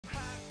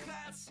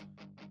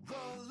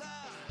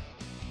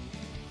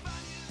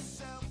Find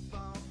yourself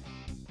on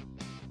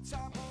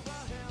top of a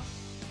hill.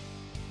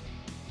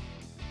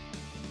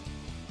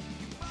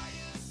 You buy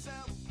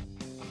yourself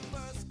a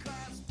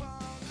first-class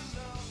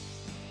bungalow.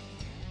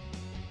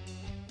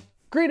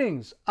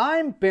 Greetings,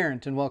 I'm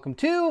Barrett and welcome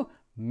to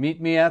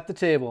Meet Me at the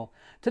Table.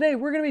 Today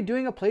we're going to be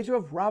doing a playthrough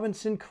of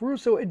Robinson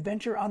Crusoe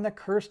Adventure on the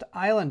Cursed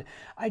Island.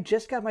 I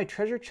just got my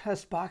treasure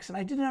chest box and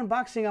I did an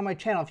unboxing on my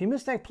channel. If you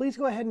missed that, please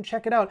go ahead and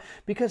check it out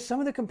because some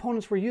of the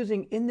components we're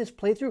using in this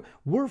playthrough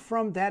were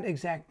from that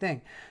exact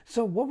thing.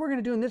 So what we're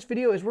going to do in this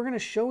video is we're going to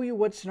show you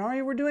what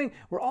scenario we're doing.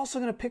 We're also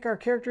going to pick our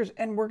characters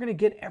and we're going to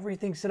get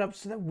everything set up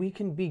so that we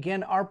can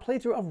begin our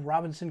playthrough of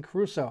Robinson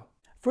Crusoe.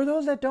 For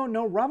those that don't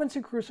know,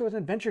 Robinson Crusoe is an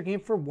adventure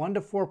game for 1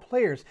 to 4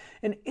 players.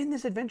 And in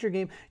this adventure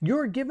game,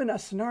 you're given a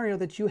scenario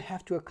that you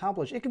have to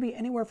accomplish. It could be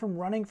anywhere from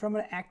running from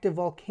an active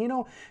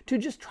volcano to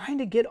just trying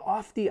to get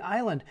off the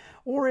island.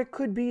 Or it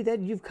could be that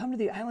you've come to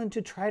the island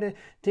to try to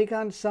take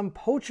on some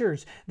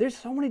poachers. There's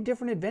so many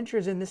different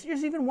adventures in this.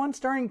 There's even one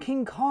starring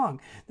King Kong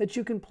that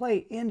you can play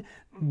in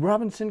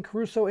Robinson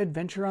Crusoe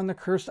Adventure on the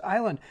Cursed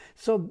Island.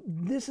 So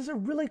this is a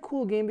really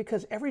cool game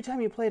because every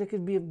time you play it, it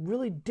could be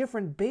really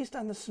different based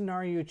on the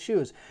scenario you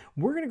choose.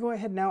 We're going to go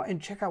ahead now and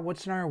check out what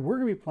scenario we're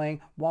going to be playing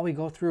while we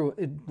go through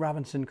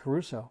Robinson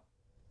Crusoe.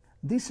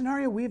 The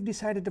scenario we've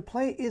decided to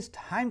play is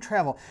time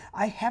travel.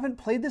 I haven't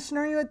played this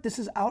scenario yet. This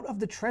is out of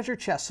the treasure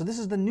chest. So this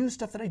is the new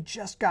stuff that I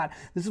just got.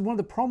 This is one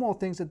of the promo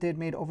things that they had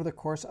made over the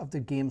course of the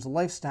game's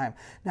lifetime.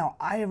 Now,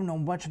 I haven't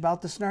known much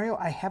about the scenario.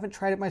 I haven't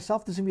tried it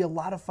myself. This is going to be a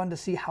lot of fun to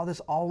see how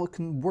this all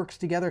works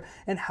together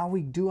and how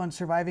we do on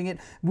surviving it.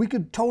 We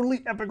could totally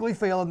epically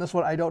fail in this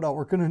one. I don't know.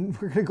 We're gonna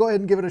go ahead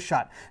and give it a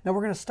shot. Now,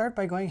 we're going to start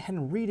by going ahead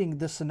and reading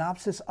the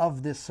synopsis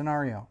of this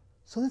scenario.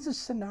 So this is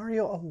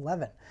scenario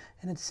 11,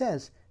 and it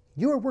says,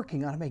 you are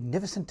working on a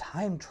magnificent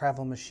time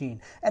travel machine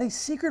at a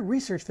secret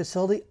research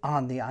facility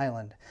on the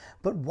island.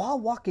 But while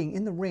walking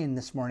in the rain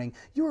this morning,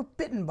 you were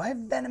bitten by a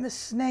venomous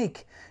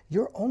snake.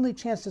 Your only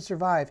chance to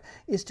survive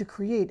is to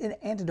create an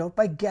antidote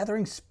by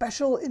gathering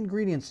special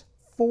ingredients,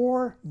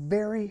 4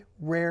 very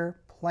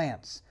rare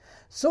plants.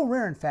 So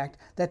rare, in fact,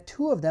 that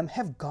 2 of them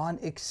have gone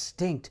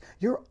extinct.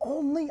 Your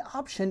only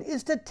option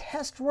is to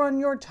test run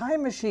your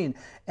time machine,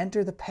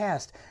 enter the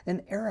past,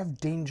 an era of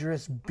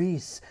dangerous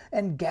beasts,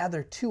 and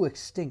gather 2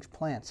 extinct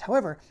plants.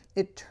 However,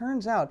 it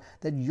turns out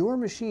that your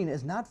machine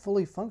is not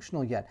fully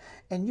functional yet,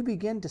 and you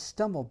begin to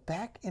stumble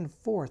back and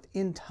forth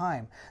in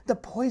time. The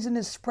poison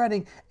is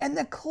spreading, and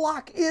the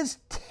clock is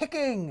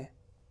ticking.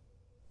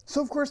 So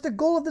of course the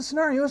goal of the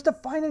scenario is to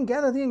find and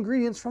gather the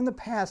ingredients from the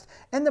past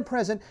and the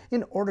present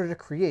in order to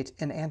create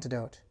an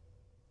antidote.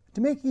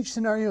 To make each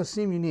scenario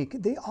seem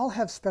unique, they all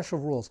have special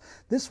rules.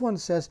 This one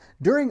says,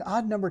 during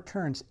odd numbered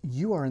turns,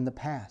 you are in the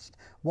past,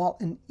 while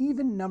in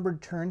even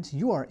numbered turns,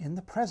 you are in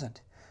the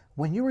present.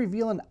 When you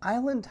reveal an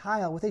island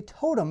tile with a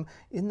totem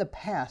in the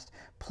past,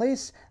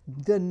 place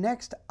the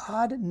next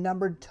odd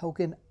numbered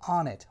token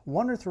on it,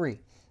 1 or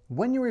 3.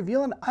 When you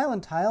reveal an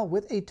island tile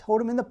with a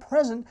totem in the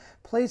present,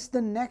 place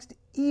the next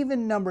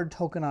even numbered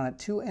token on it,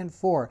 2 and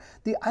 4.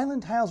 The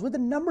island tiles with the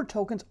numbered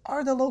tokens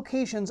are the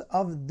locations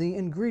of the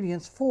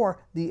ingredients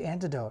for the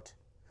antidote.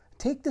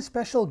 Take the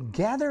special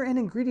gather an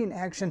ingredient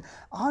action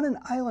on an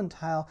island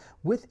tile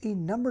with a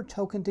numbered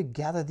token to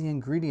gather the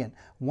ingredient,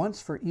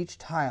 once for each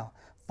tile.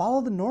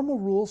 Follow the normal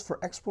rules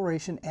for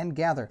exploration and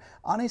gather.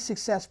 On a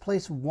success,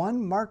 place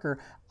 1 marker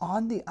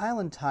on the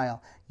island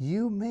tile.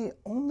 You may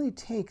only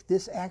take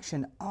this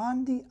action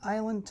on the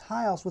island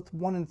tiles with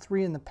 1 and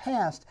 3 in the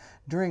past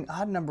during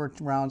odd numbered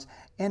rounds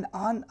and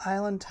on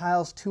island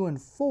tiles 2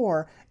 and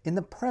 4 in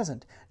the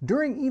present.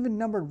 During even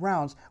numbered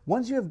rounds,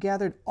 once you have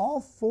gathered all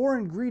 4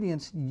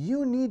 ingredients,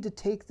 you need to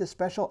take the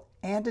special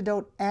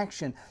antidote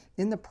action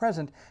in the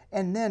present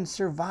and then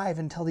survive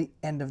until the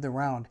end of the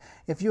round.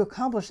 If you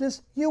accomplish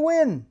this, you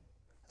win!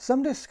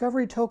 Some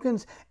discovery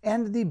tokens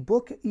and the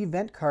book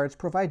event cards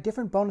provide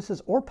different bonuses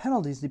or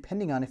penalties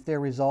depending on if they are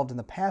resolved in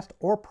the past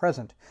or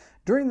present.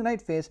 During the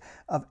night phase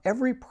of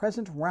every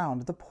present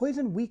round, the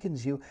poison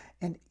weakens you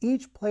and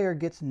each player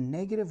gets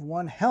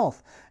 -1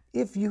 health.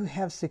 If you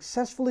have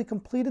successfully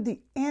completed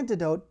the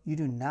antidote, you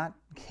do not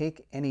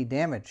take any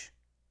damage.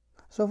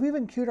 So if we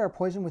haven't cured our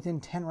poison within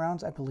 10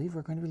 rounds, I believe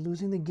we're going to be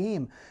losing the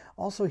game.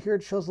 Also here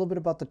it shows a little bit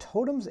about the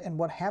totems and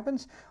what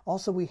happens.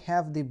 Also we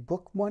have the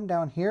book one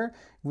down here.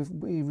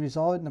 We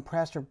resolve it in the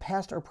past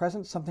or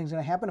present, something's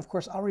going to happen. Of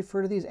course, I'll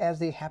refer to these as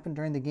they happen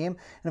during the game.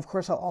 And of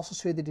course, I'll also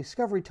show you the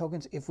discovery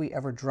tokens if we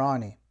ever draw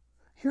any.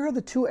 Here are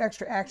the 2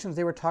 extra actions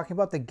they were talking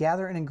about, the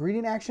gather an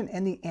ingredient action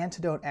and the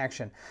antidote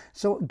action.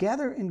 So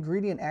gather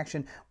ingredient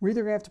action, we're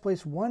either going to have to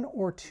place 1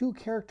 or 2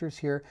 characters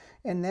here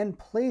and then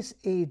place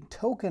a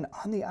token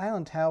on the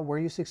island tile where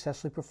you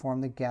successfully perform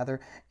the gather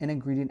an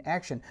ingredient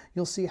action.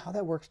 You'll see how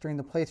that works during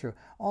the playthrough.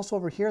 Also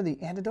over here, the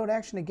antidote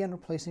action, again, we're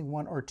placing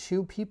 1 or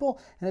 2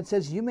 people, and it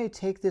says you may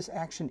take this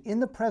action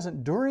in the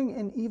present during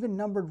an even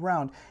numbered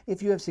round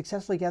if you have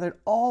successfully gathered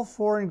all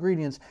 4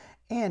 ingredients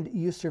and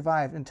you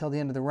survive until the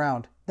end of the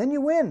round. Then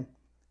you win.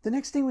 The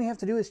next thing we have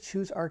to do is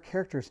choose our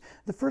characters.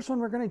 The first one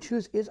we're going to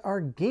choose is our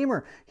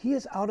gamer. He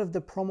is out of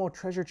the promo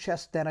treasure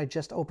chest that I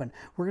just opened.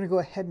 We're going to go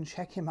ahead and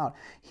check him out.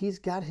 He's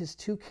got his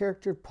 2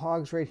 character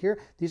pogs right here.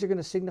 These are going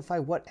to signify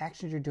what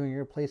actions you're doing. You're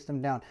going to place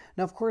them down.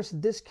 Now, of course,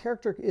 this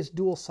character is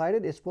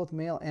dual-sided. It's both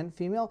male and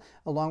female,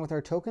 along with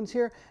our tokens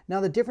here.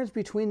 Now, the difference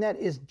between that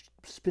is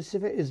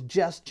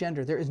just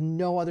gender. There is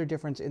no other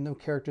difference in the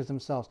characters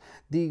themselves.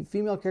 The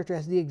female character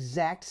has the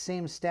exact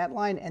same stat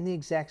line and the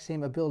exact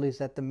same abilities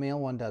that the male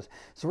one does.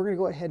 So we're going to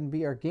go ahead and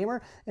be our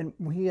gamer, and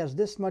he has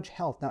this much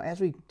health. Now, as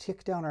we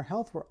tick down our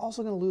health, we're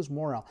also going to lose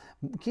morale.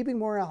 Keeping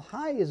morale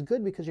high is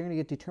good because you're going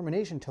to get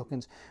determination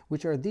tokens,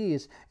 which are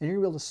these, and you're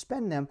going to be able to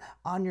spend them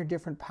on your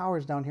different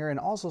powers down here and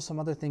also some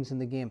other things in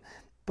the game.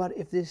 But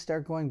if they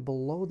start going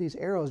below these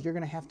arrows, you're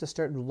going to have to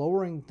start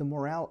lowering the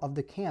morale of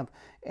the camp,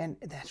 and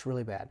that's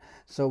really bad.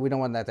 So we don't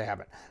want that to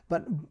happen.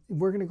 But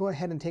we're going to go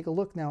ahead and take a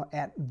look now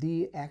at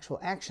the actual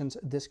actions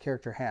this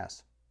character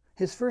has.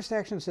 His first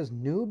action says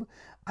noob.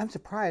 I'm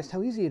surprised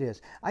how easy it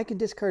is. I can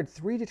discard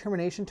 3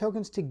 determination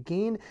tokens to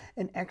gain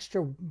an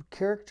extra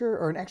character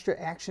or an extra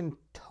action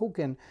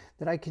token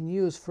that I can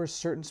use for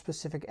certain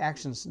specific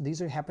actions. These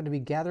happen to be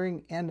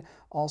gathering and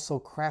also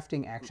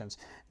crafting actions.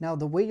 Now,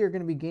 the way you're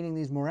going to be gaining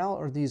these morale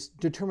or these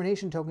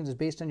determination tokens is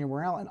based on your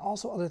morale and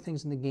also other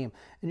things in the game.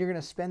 And you're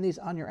going to spend these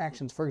on your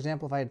actions. For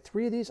example, if I had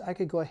 3 of these, I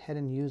could go ahead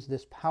and use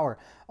this power.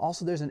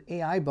 Also, there's an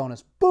AI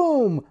bonus.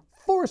 Boom!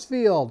 Force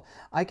field!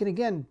 I can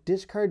again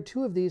discard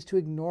 2 of these to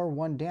ignore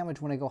 1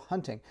 damage when I go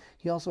hunting.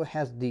 He also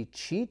has the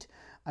cheat.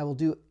 I will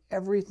do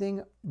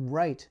everything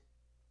right.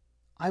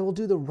 I will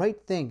do the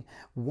right thing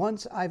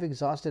once I've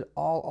exhausted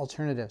all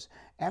alternatives.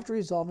 After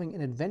resolving an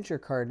adventure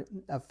card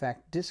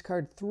effect,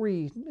 discard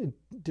 3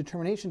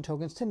 determination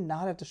tokens to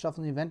not have to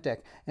shuffle the event deck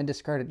and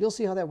discard it. You'll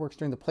see how that works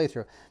during the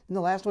playthrough. And the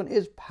last one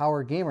is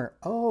Power Gamer.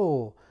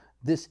 Oh,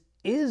 this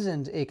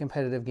isn't a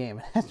competitive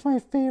game. That's my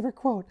favorite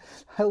quote.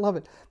 I love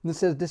it. And it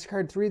says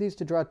discard 3 of these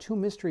to draw 2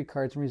 mystery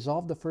cards and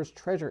resolve the first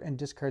treasure and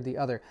discard the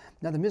other.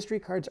 Now the mystery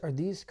cards are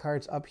these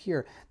cards up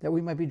here that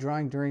we might be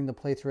drawing during the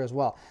playthrough as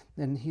well.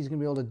 And he's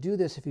going to be able to do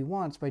this if he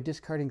wants by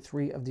discarding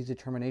 3 of these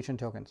determination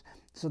tokens.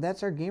 So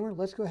that's our gamer.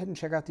 Let's go ahead and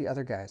check out the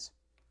other guys.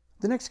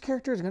 The next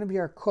character is going to be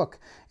our cook.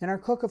 And our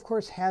cook, of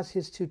course, has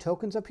his 2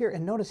 tokens up here.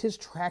 And notice his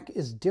track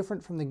is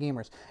different from the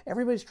gamer's.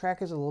 Everybody's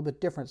track is a little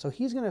bit different. So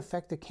he's going to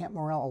affect the camp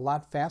morale a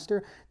lot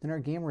faster than our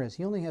gamer is.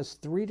 He only has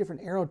 3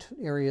 different arrow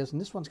areas, and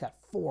this one's got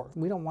 4.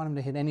 We don't want him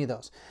to hit any of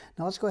those.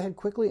 Now let's go ahead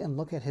quickly and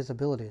look at his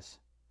abilities.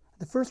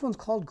 The first one's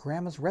called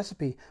Grandma's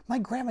Recipe. My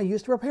grandma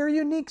used to prepare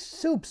unique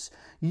soups.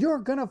 You're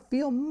going to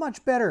feel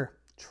much better.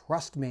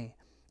 Trust me.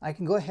 I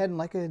can go ahead and,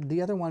 like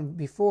the other one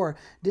before,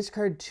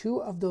 discard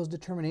 2 of those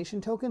determination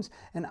tokens,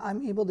 and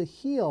I'm able to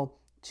heal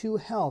 2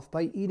 health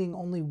by eating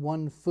only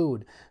 1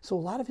 food. So a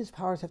lot of his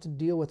powers have to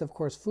deal with, of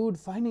course, food,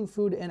 finding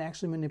food, and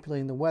actually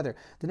manipulating the weather.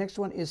 The next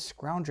one is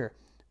Scrounger.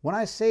 When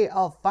I say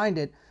I'll find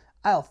it,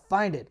 I'll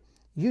find it.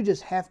 You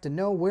just have to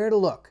know where to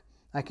look.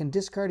 I can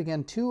discard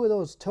again 2 of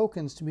those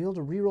tokens to be able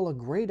to reroll a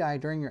gray die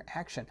during your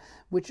action,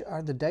 which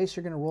are the dice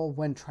you're going to roll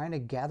when trying to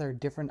gather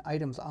different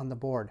items on the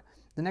board.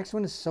 The next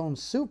one is Sewn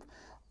Soup.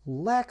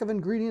 Lack of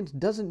ingredients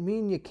doesn't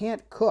mean you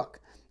can't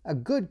cook. A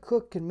good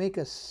cook can make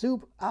a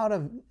soup out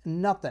of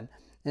nothing.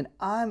 And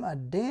I'm a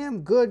damn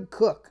good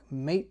cook,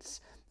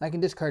 mates. I can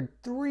discard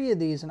 3 of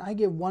these and I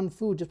get 1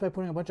 food just by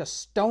putting a bunch of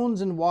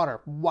stones in water.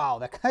 Wow,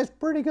 that guy's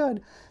pretty good.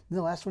 And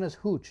the last one is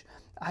Hooch.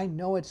 I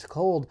know it's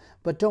cold,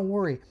 but don't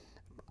worry.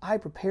 I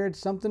prepared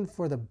something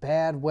for the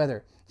bad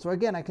weather. So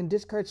again, I can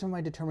discard some of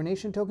my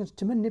determination tokens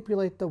to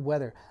manipulate the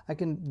weather. I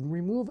can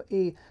remove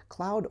a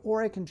cloud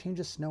or I can change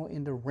the snow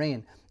into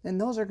rain. And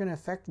those are going to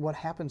affect what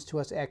happens to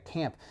us at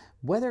camp.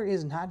 Weather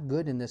is not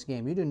good in this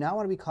game. You do not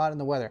want to be caught in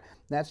the weather.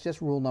 That's just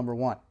rule number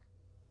 1.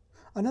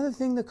 Another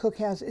thing the cook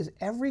has is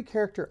every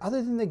character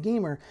other than the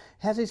gamer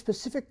has a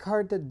specific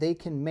card that they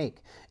can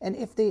make. And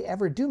if they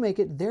ever do make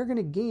it, they're going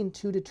to gain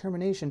 2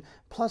 determination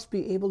plus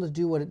be able to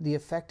do the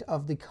effect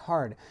of the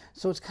card.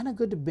 So it's kind of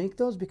good to make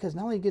those because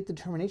not only you get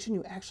determination,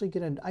 you actually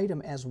get an item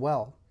as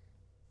well.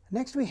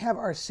 Next we have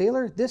our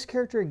sailor. This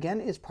character again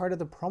is part of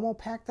the promo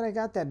pack that I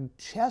got, that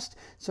chest.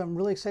 So I'm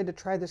really excited to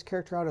try this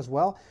character out as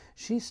well.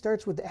 She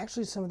starts with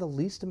actually some of the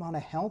least amount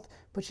of health,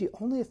 but she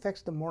only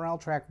affects the morale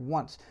track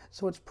once.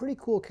 So it's a pretty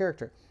cool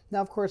character.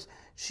 Now, of course,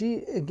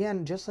 she,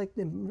 again, just like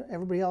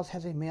everybody else,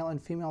 has a male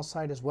and female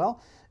side as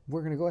well.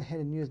 We're going to go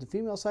ahead and use the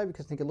female side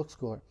because I think it looks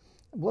cooler.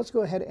 Let's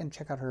go ahead and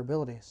check out her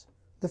abilities.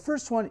 The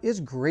first one is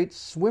Great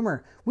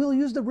Swimmer. We'll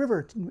use the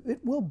river. It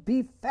will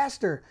be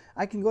faster.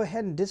 I can go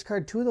ahead and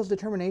discard 2 of those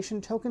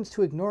determination tokens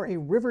to ignore a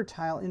river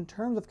tile in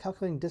terms of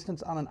calculating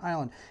distance on an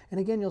island. And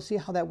again, you'll see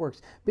how that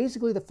works.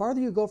 Basically, the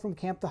farther you go from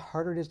camp, the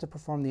harder it is to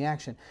perform the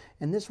action.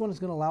 And this one is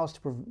going to allow us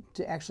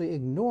to actually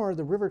ignore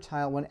the river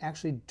tile when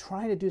actually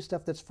trying to do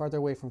stuff that's farther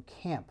away from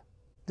camp.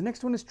 The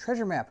next one is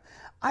treasure map.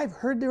 I've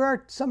heard there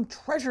are some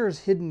treasures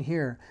hidden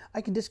here.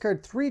 I can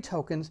discard 3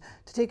 tokens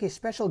to take a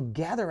special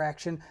gather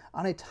action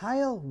on a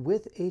tile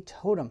with a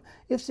totem.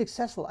 If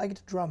successful, I get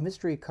to draw a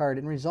mystery card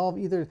and resolve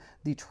either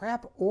the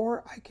trap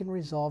or I can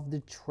resolve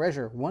the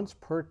treasure once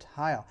per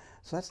tile.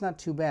 So that's not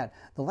too bad.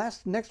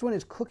 The next one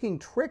is cooking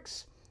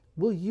tricks.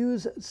 We'll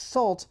use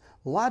salt,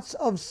 lots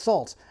of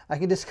salt. I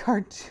can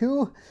discard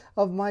 2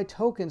 of my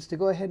tokens to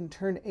go ahead and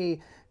turn a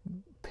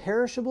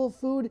perishable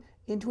food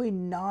into a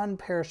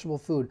non-perishable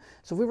food.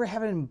 So if we ever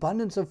have an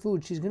abundance of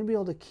food, she's going to be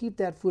able to keep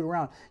that food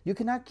around. You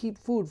cannot keep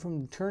food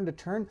from turn to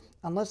turn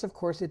unless, of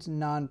course, it's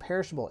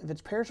non-perishable. If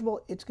it's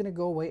perishable, it's going to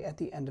go away at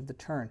the end of the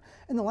turn.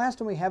 And the last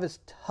one we have is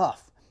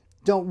tough.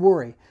 Don't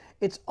worry,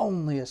 it's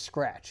only a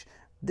scratch.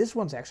 This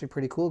one's actually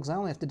pretty cool because I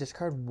only have to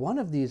discard 1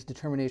 of these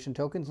determination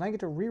tokens, and I get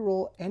to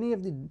re-roll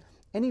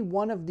any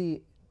one of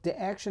the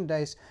action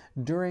dice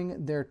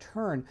during their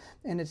turn,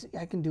 and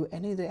I can do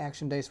any of the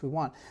action dice we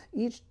want.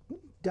 Each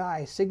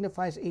die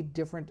signifies a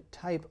different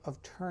type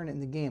of turn in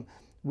the game.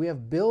 We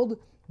have build,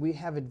 we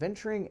have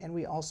adventuring, and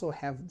we also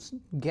have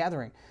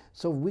gathering.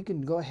 So we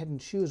can go ahead and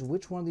choose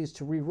which one of these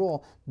to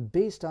re-roll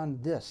based on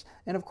this.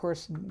 And of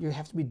course, you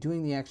have to be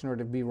doing the action in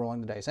order to be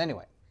rolling the dice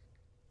anyway.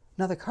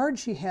 Now the card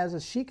she has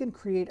is she can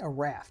create a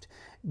raft,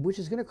 which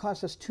is going to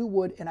cost us 2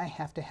 wood, and I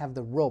have to have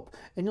the rope.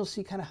 And you'll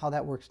see kind of how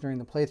that works during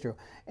the playthrough.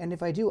 And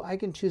if I do, I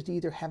can choose to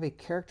either have a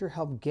character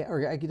help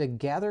or I get a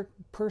gather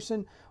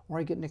person, or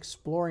I get an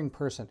exploring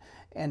person.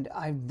 And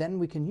then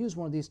we can use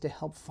one of these to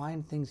help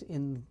find things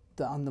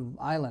on the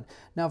island.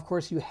 Now, of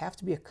course, you have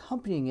to be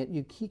accompanying it.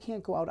 He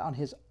can't go out on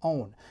his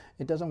own.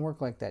 It doesn't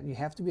work like that. You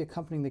have to be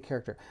accompanying the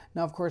character.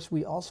 Now, of course,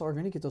 we also are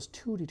going to get those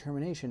 2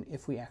 determination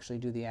if we actually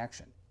do the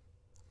action.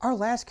 Our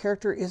last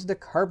character is the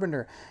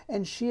Carpenter,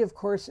 and she, of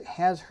course,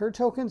 has her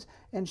tokens,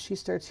 and she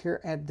starts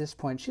here at this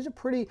point. She's a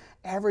pretty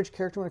average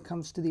character when it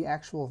comes to the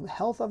actual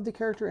health of the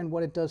character and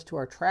what it does to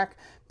our track.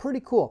 Pretty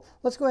cool.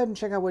 Let's go ahead and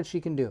check out what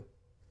she can do.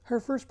 Her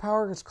first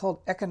power is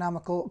called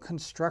Economical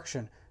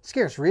Construction.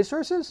 Scarce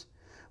resources?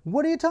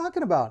 What are you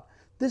talking about?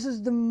 This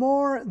is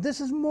more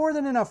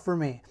than enough for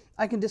me.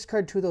 I can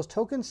discard 2 of those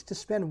tokens to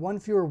spend 1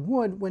 fewer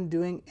wood when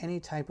doing any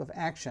type of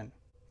action.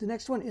 The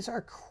next one is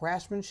our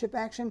craftsmanship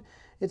action.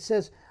 It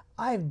says,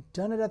 I've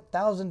done it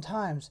 1,000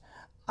 times.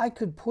 I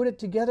could put it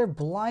together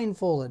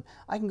blindfolded.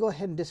 I can go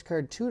ahead and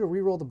discard 2 to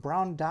reroll the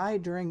brown die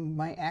during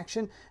my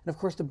action. And of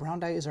course, the brown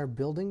die is our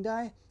building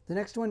die. The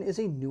next one is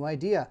a new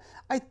idea.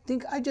 I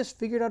think I just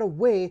figured out a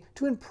way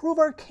to improve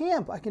our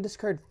camp. I can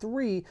discard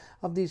 3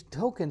 of these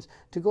tokens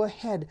to go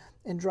ahead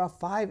and draw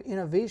 5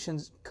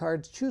 innovations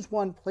cards, choose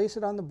 1, place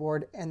it on the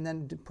board, and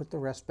then put the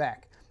rest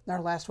back.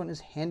 Our last one is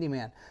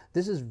Handyman.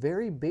 This is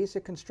very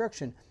basic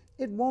construction.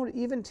 It won't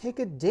even take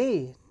a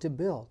day to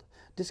build.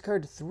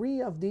 Discard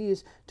 3 of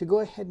these to go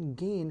ahead and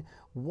gain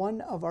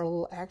 1 of our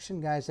little action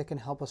guys that can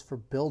help us for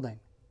building.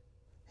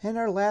 And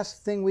our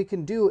last thing we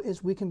can do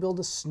is we can build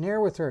a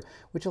snare with her,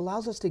 which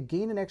allows us to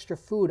gain an extra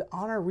food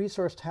on our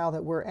resource tile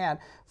that we're at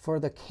for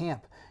the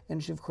camp.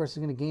 And she, of course, is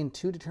going to gain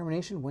 2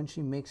 determination when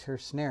she makes her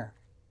snare.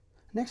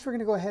 Next, we're going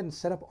to go ahead and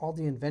set up all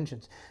the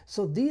inventions.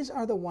 So these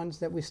are the ones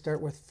that we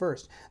start with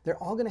first.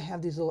 They're all going to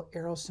have these little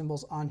arrow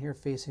symbols on here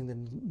facing the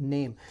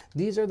name.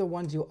 These are the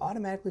ones you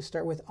automatically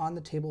start with on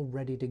the table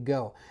ready to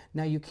go.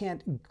 Now you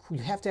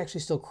have to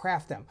actually still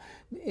craft them.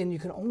 And you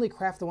can only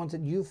craft the ones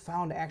that you've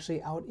found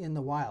actually out in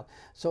the wild.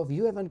 So if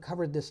you have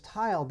uncovered this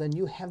tile, then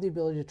you have the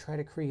ability to try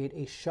to create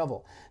a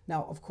shovel.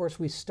 Now, of course,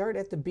 we start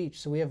at the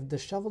beach. So we have the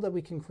shovel that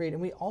we can create,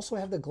 and we also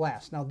have the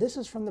glass. Now this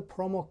is from the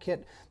promo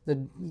kit,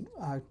 the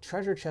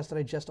treasure chest that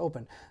I just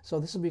opened. So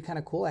this will be kind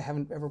of cool. I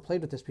haven't ever played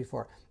with this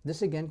before.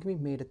 This again can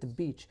be made at the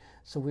beach.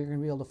 So we're going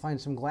to be able to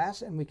find some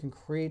glass and we can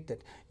create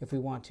it if we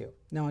want to.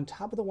 Now on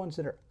top of the ones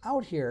that are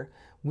out here,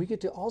 we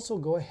get to also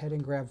go ahead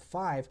and grab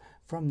 5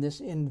 from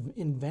this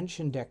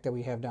invention deck that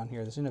we have down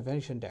here, this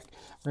innovation deck.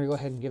 We're going to go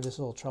ahead and give this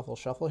a little truffle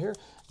shuffle here.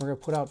 We're going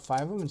to put out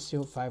 5 of them and see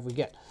what 5 we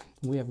get.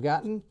 We have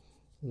gotten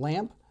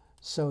lamp.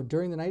 So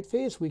during the night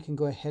phase, we can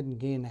go ahead and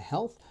gain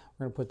health.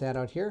 We're going to put that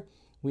out here.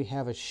 We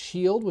have a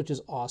shield, which is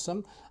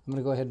awesome. I'm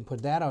going to go ahead and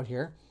put that out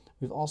here.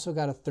 We've also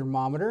got a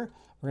thermometer.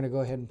 We're going to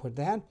go ahead and put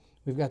that.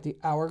 We've got the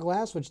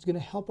hourglass, which is going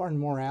to help our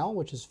morale,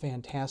 which is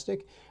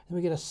fantastic. And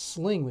we get a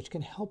sling, which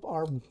can help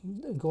our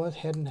go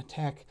ahead and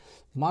attack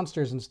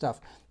monsters and stuff.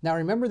 Now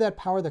remember that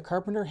power the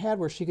Carpenter had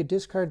where she could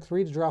discard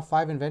 3 to draw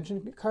 5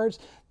 invention cards?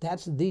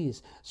 That's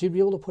these. So you'd be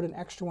able to put an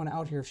extra one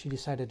out here if she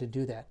decided to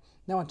do that.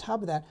 Now on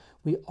top of that,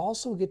 we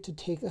also get to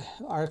take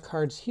our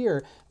cards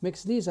here,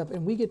 mix these up,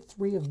 and we get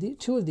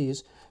 2 of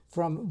these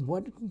from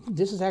what,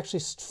 this is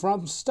actually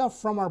from stuff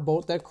from our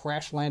boat that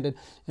crash landed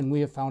and we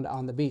have found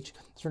on the beach.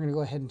 So we're going to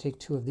go ahead and take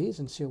 2 of these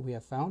and see what we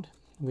have found.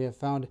 We have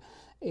found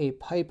a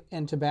pipe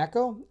and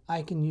tobacco.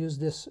 I can use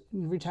this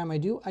every time I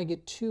do. I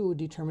get 2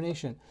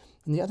 determination.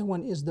 And the other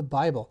one is the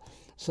Bible.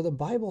 So the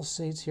Bible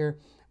says here,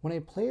 when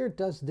a player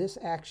does this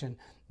action,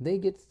 they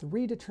get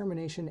 3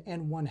 determination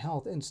and 1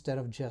 health instead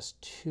of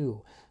just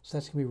 2. So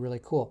that's going to be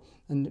really cool.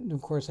 And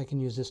of course, I can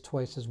use this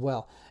twice as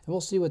well. And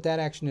we'll see what that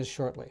action is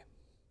shortly.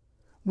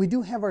 We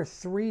do have our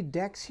 3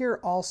 decks here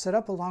all set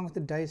up along with the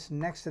dice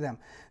next to them.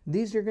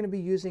 These you're going to be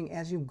using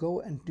as you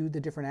go and do the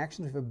different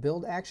actions. We have a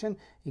build action,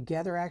 a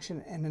gather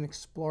action, and an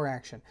explore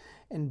action.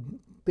 And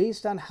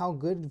based on how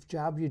good of a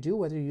job you do,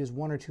 whether you use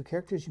 1 or 2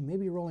 characters, you may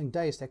be rolling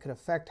dice that could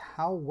affect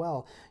how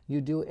well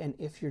you do and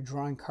if you're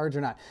drawing cards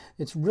or not.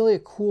 It's really a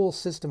cool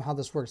system how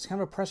this works. It's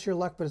kind of a press your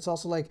luck, but it's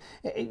also like,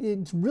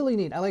 it's really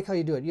neat. I like how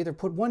you do it. You either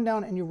put 1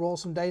 down and you roll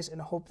some dice and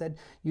hope that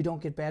you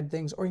don't get bad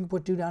things, or you can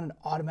put 2 down and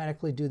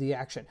automatically do the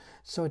action.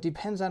 So it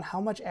depends on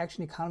how much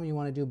action economy you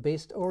want to do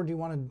based, or do you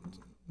want to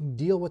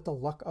deal with the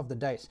luck of the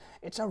dice.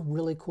 It's a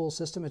really cool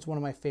system. It's one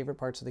of my favorite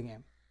parts of the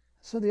game.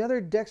 So the other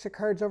decks of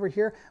cards over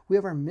here, we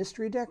have our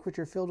mystery deck, which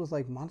are filled with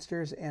like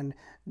monsters and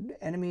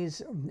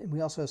enemies.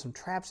 We also have some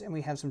traps, and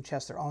we have some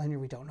chests. They're all in here.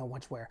 We don't know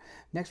what's where.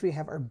 Next, we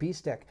have our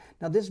beast deck.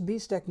 Now this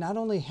beast deck not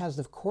only has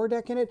the core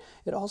deck in it,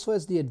 it also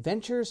has the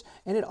adventures,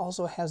 and it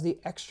also has the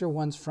extra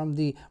ones from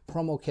the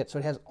promo kit. So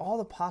it has all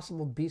the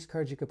possible beast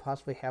cards you could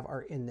possibly have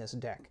are in this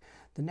deck.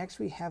 The next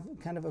we have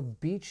kind of a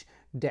beach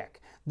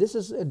deck. This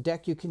is a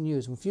deck you can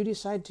use. If you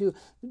decide to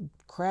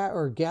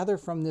gather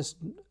from this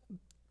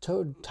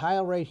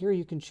tile right here,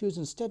 you can choose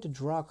instead to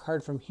draw a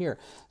card from here.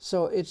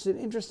 So it's an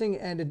interesting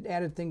and an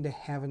added thing to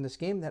have in this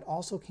game that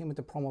also came with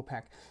the promo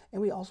pack. And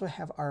we also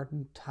have our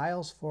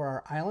tiles for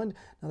our island.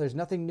 Now there's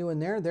nothing new in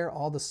there. They're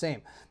all the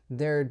same.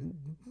 There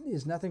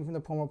is nothing from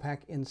the promo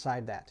pack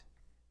inside that.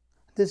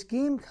 This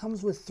game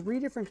comes with 3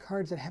 different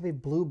cards that have a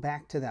blue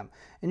back to them,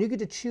 and you get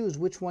to choose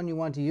which one you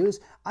want to use.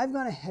 I've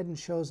gone ahead and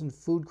chosen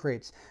food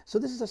crates. So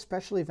this is a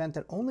special event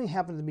that only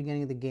happens at the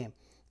beginning of the game.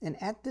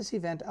 And at this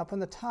event, up on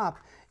the top,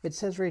 it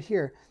says right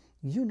here,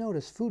 you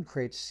notice food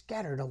crates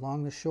scattered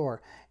along the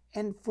shore.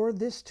 And for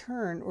this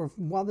turn, or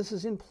while this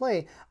is in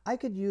play, I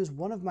could use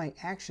one of my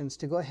actions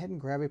to go ahead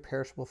and grab a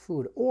perishable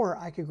food, or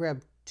I could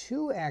grab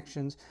 2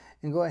 actions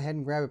and go ahead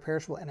and grab a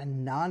perishable and a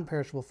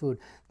non-perishable food.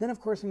 Then of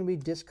course I'm going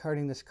to be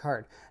discarding this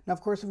card. Now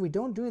of course if we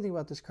don't do anything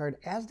about this card,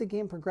 as the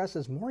game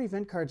progresses, more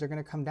event cards are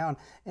going to come down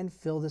and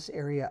fill this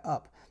area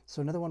up.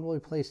 So another one will be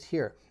placed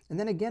here. And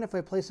then again, if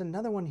I place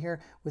another one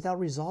here without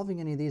resolving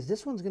any of these,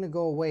 this one's going to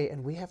go away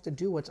and we have to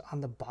do what's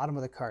on the bottom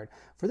of the card.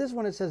 For this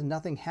one it says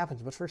nothing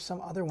happens, but for some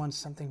other ones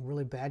something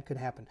really bad could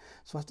happen.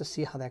 So we'll have to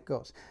see how that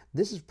goes.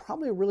 This is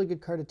probably a really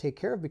good card to take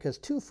care of because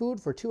 2 food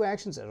for 2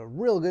 actions is a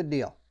real good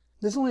deal.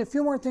 There's only a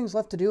few more things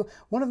left to do.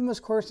 One of them,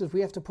 of course, is we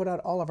have to put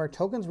out all of our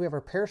tokens. We have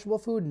our perishable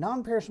food,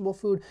 non-perishable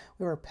food,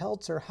 we have our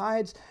pelts or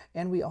hides,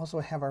 and we also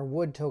have our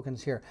wood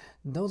tokens here.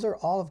 Those are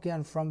all,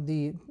 again, from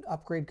the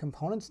upgrade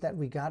components that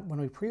we got when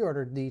we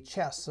pre-ordered the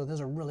chests. So those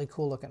are really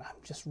cool looking. I'm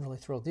just really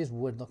thrilled. These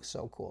wood look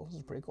so cool. This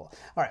is pretty cool.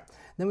 All right.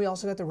 Then we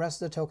also got the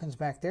rest of the tokens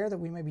back there that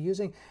we may be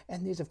using.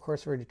 And these, of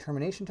course, are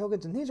determination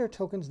tokens. And these are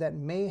tokens that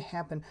may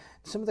happen.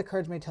 Some of the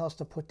cards may tell us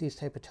to put these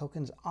type of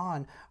tokens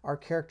on our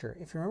character.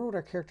 If you remember what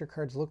our character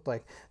cards looked like,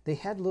 they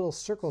had little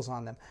circles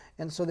on them.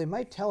 And so they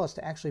might tell us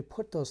to actually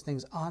put those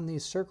things on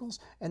these circles.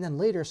 And then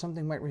later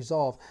something might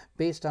resolve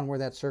based on where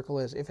that circle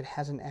is, if it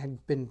hasn't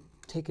been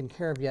taken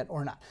care of yet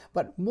or not.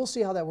 But we'll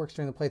see how that works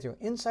during the playthrough.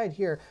 Inside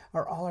here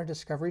are all our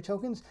discovery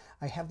tokens.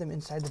 I have them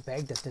inside the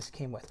bag that this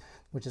came with,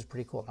 which is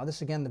pretty cool. Now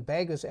this, again, the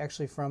bag is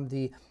actually from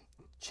the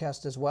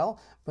chest as well,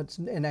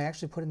 and I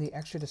actually put in the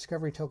extra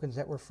discovery tokens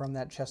that were from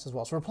that chest as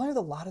well. So we're playing with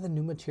a lot of the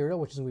new material,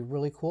 which is going to be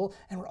really cool,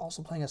 and we're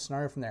also playing a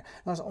scenario from there.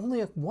 Now there's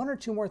only 1 or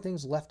 2 more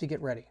things left to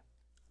get ready.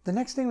 The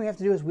next thing we have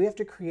to do is we have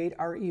to create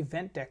our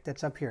event deck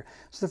that's up here.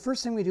 So the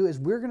first thing we do is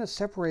we're going to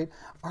separate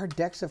our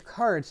decks of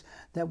cards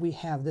that we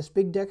have. This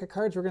big deck of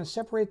cards, we're going to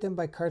separate them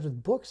by cards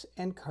with books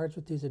and cards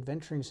with these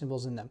adventuring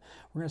symbols in them.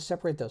 We're going to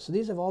separate those. So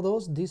these have all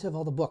those, these have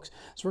all the books.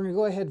 So we're going to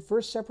go ahead and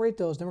first separate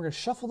those, then we're going to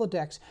shuffle the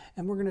decks,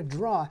 and we're going to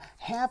draw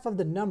half of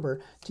the number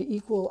to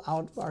equal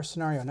out our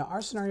scenario. Now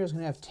our scenario is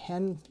going to have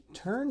 10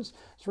 turns,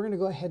 so we're going to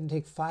go ahead and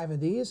take 5 of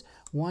these.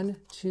 1,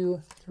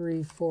 2,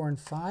 3, 4, and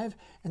 5.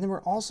 And then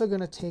we're also going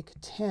to take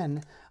 10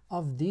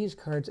 of these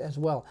cards as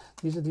well.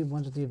 These are the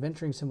ones with the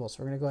adventuring symbols.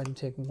 So we're going to go ahead and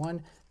take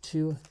 1,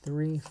 2,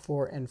 3,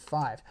 4, and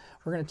 5.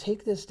 We're going to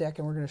take this deck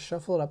and we're going to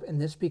shuffle it up, and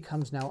this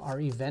becomes now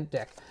our event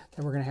deck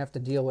that we're going to have to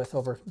deal with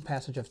over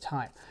passage of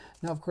time.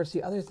 Now, of course,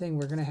 the other thing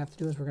we're going to have to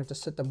do is we're going to have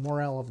to set the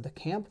morale of the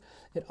camp.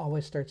 It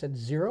always starts at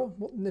 0.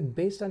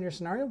 Based on your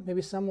scenario,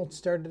 maybe some will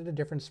start at a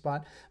different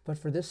spot, but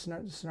for this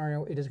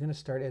scenario, it is going to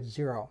start at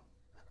 0.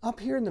 Up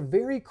here in the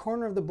very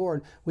corner of the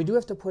board, we do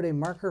have to put a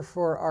marker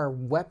for our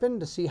weapon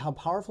to see how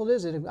powerful it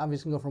is. It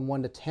obviously can go from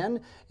 1 to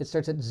 10. It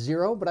starts at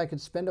 0, but I could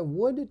spend a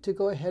wood to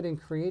go ahead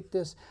and create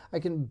this. I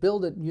can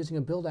build it using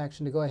a build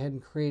action to go ahead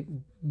and create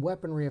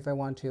weaponry if I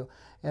want to,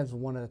 as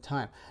one at a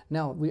time.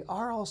 Now, we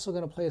are also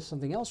going to play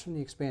something else from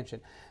the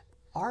expansion.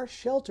 Our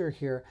shelter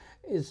here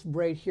is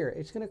right here.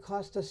 It's going to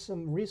cost us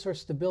some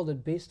resources to build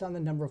it based on the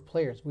number of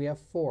players. We have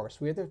 4, so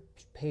we either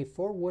pay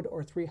 4 wood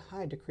or 3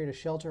 hide to create a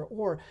shelter,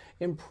 or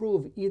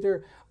improve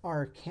either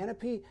our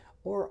canopy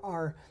or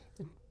our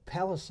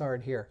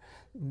palisade here.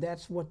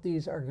 That's what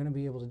these are going to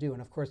be able to do.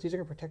 And of course, these are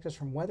going to protect us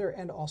from weather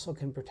and also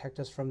can protect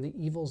us from the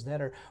evils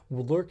that are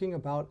lurking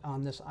about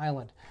on this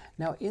island.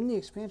 Now, in the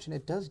expansion,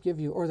 it does give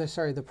you,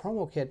 the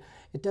promo kit,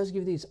 it does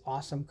give these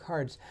awesome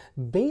cards.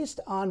 Based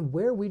on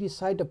where we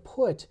decide to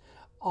put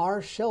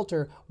our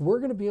shelter, we're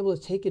going to be able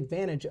to take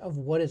advantage of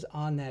what is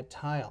on that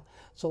tile.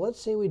 So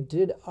let's say we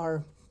built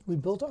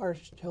our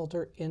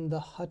shelter in the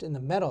hut in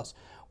the meadows.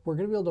 We're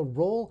going to be able to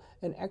roll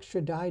an extra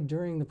die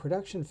during the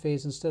production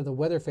phase instead of the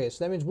weather phase.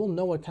 So that means we'll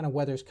know what kind of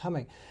weather is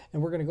coming.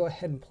 And we're going to go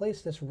ahead and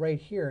place this right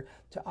here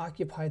to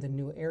occupy the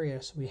new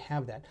area so we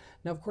have that.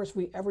 Now, of course, if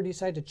we ever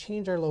decide to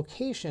change our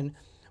location,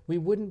 we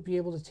wouldn't be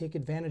able to take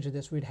advantage of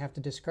this. We'd have to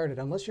discard it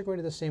unless you're going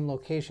to the same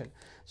location.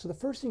 So the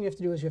first thing you have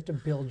to do is you have to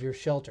build your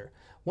shelter.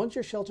 Once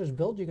your shelter is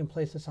built, you can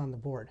place this on the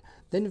board.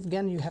 Then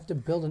again, you have to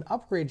build an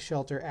upgrade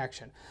shelter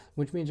action,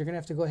 which means you're going to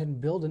have to go ahead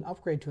and build an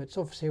upgrade to it.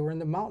 So say we're in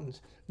the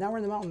mountains. Now we're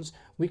in the mountains,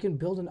 we can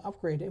build an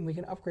upgrade and we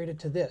can upgrade it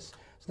to this.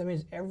 So that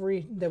means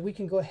that we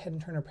can go ahead and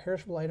turn our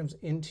perishable items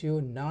into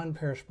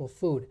non-perishable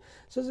food.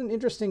 So it's an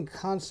interesting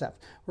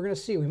concept. We're going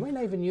to see. We might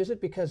not even use it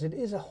because it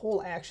is a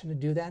whole action to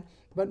do that,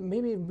 but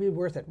maybe it'd be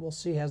worth it. We'll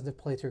see as the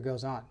playthrough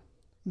goes on.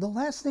 The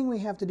last thing we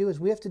have to do is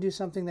we have to do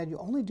something that you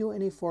only do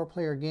in a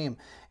 4-player game,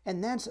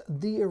 and that's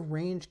the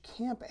arrange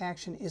camp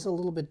action is a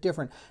little bit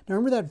different. Now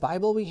remember that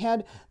Bible we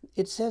had?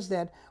 It says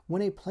that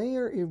when a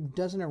player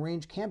does an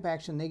arrange camp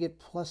action, they get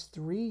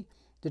 +3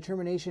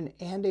 determination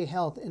and a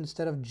health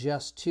instead of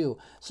just 2.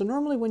 So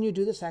normally when you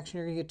do this action,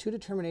 you're going to get 2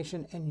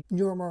 determination and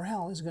your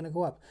morale is going to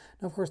go up.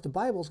 Now, of course, the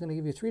Bible is going to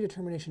give you 3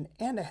 determination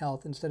and a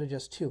health instead of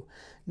just 2.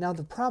 Now,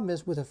 the problem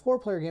is with a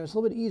 4-player game, it's a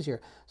little bit easier.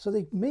 So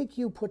they make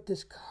you put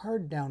this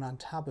card down on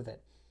top of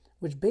it,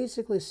 which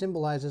basically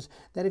symbolizes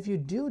that if you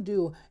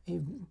do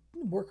a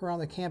work around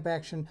the camp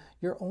action,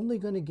 you're only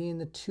going to gain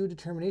the 2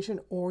 determination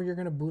or you're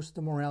going to boost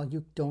the morale.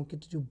 You don't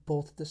get to do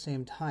both at the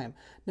same time.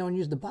 Now, when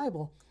you use the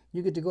Bible,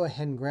 you get to go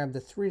ahead and grab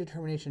the 3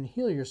 determination and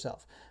heal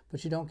yourself,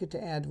 but you don't get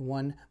to add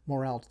 1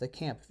 morale to the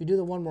camp. If you do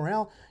the 1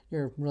 morale,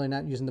 you're really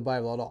not using the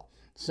Bible at all.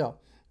 So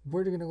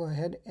we're going to go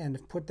ahead and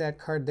put that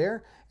card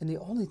there, and the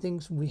only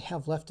things we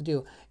have left to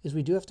do is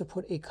we do have to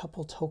put a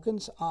couple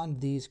tokens on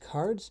these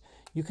cards.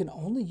 You can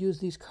only use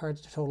these cards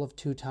a total of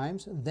 2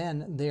 times,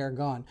 then they are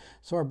gone.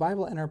 So our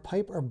Bible and our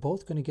pipe are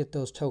both going to get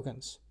those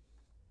tokens.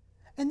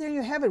 And there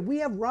you have it. We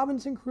have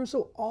Robinson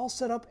Crusoe all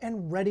set up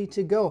and ready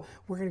to go.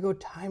 We're going to go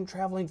time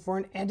traveling for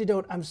an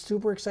antidote. I'm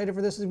super excited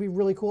for this. It's going to be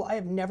really cool. I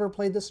have never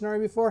played this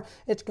scenario before.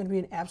 It's going to be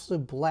an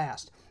absolute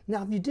blast.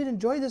 Now, if you did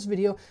enjoy this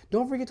video,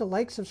 don't forget to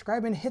like,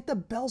 subscribe, and hit the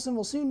bell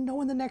symbol so you know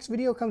when the next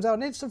video comes out.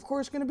 And it's, of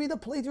course, going to be the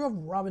playthrough of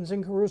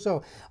Robinson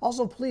Crusoe.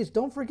 Also, please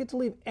don't forget to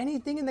leave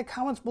anything in the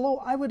comments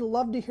below. I would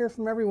love to hear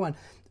from everyone.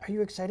 Are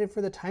you excited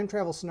for the time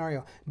travel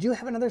scenario? Do you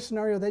have another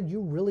scenario that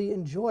you really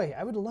enjoy?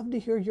 I would love to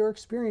hear your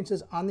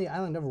experiences on the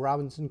island of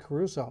Robinson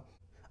Crusoe.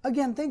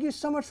 Again, thank you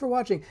so much for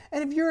watching.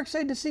 And if you're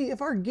excited to see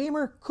if our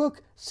gamer,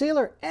 cook,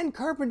 sailor, and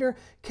carpenter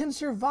can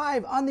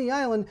survive on the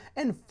island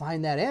and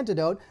find that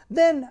antidote,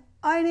 then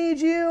I need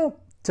you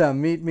to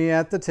meet me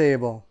at the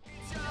table.